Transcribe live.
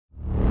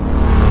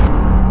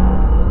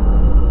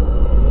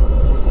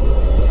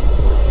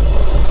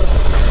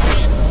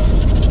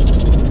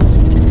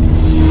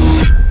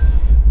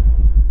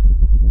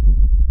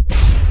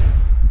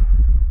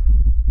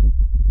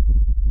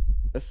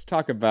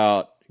talk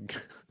about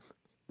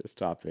this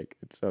topic.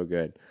 It's so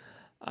good.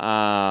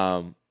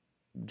 Jarrell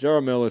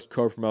Miller's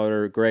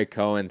co-promoter, Greg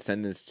Cohen,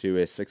 sentenced to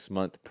a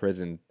 6-month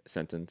prison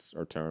sentence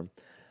or term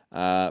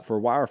for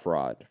wire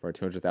fraud, for a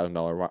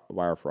 $200,000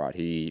 wire fraud.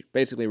 He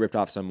basically ripped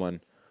off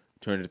someone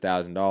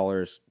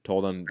 $200,000,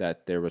 told them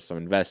that there was some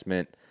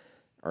investment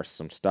or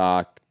some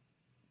stock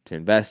to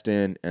invest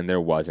in, and there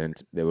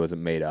wasn't. It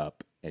wasn't made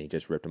up, and he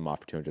just ripped him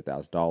off for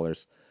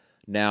 $200,000.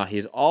 Now,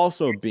 he's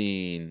also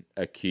being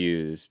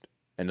accused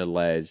and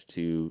alleged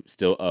to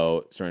still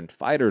owe certain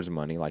fighters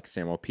money, like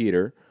Samuel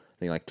Peter, I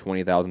think like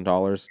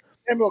 $20,000.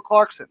 Samuel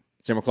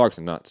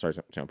Clarkson, not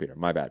Samuel Peter.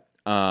 My bad.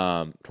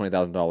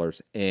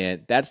 $20,000,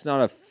 and that's not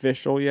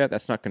official yet.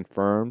 That's not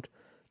confirmed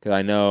because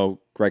I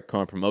know Greg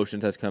Cohen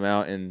Promotions has come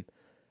out and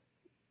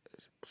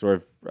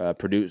sort of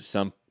produced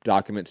some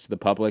documents to the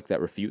public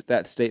that refute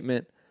that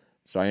statement.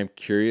 So I am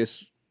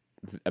curious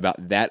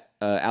about that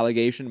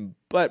allegation.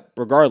 But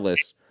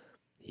regardless,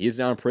 he's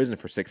now in prison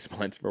for 6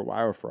 months for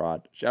wire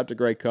fraud. Shout out to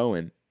Greg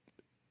Cohen.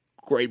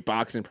 Great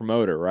boxing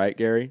promoter, right,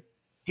 Gary?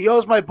 He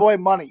owes my boy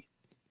money.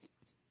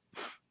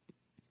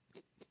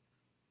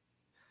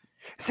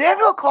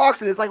 Samuel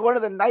Clarkson is like one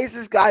of the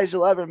nicest guys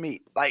you'll ever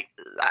meet. Like,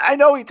 I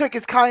know he took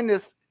his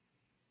kindness,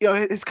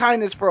 his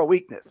kindness for a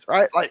weakness,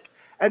 right? Like,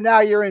 and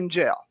now you're in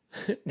jail.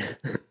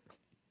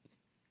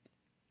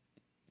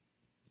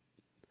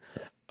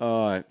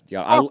 Yeah,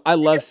 I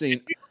love seeing.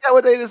 Get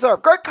what they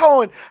deserve. Greg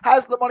Cohen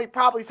has the money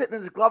probably sitting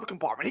in his glove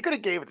compartment. He could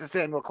have gave it to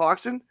Samuel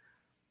Clarkson.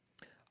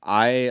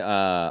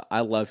 I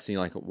love seeing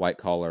like white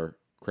collar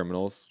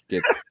criminals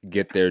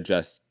get their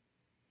just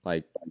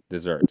like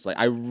desserts. Like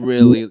I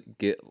really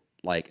get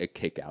like a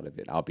kick out of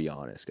it. I'll be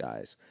honest,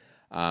 guys,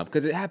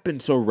 because it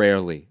happens so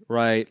rarely,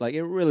 right? Like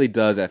it really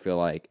does. I feel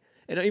like,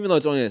 and even though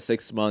it's only a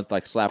 6-month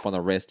like slap on the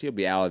wrist, he'll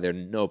be out of there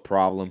no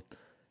problem.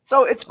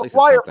 So it's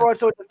wire fraud,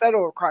 so it's a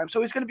federal crime.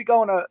 So he's going to be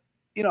going to,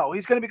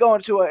 he's going to be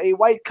going to a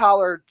white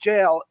collar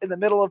jail in the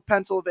middle of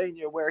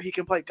Pennsylvania where he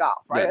can play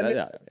golf, right?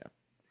 Yeah.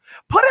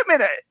 Put him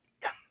in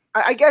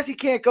I guess he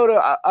can't go to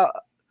a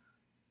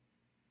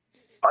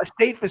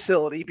state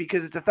facility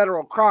because it's a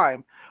federal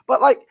crime.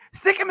 But like,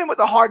 stick him in with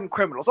the hardened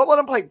criminals. Don't let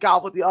him play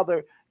golf with the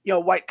other,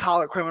 white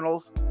collar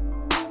criminals.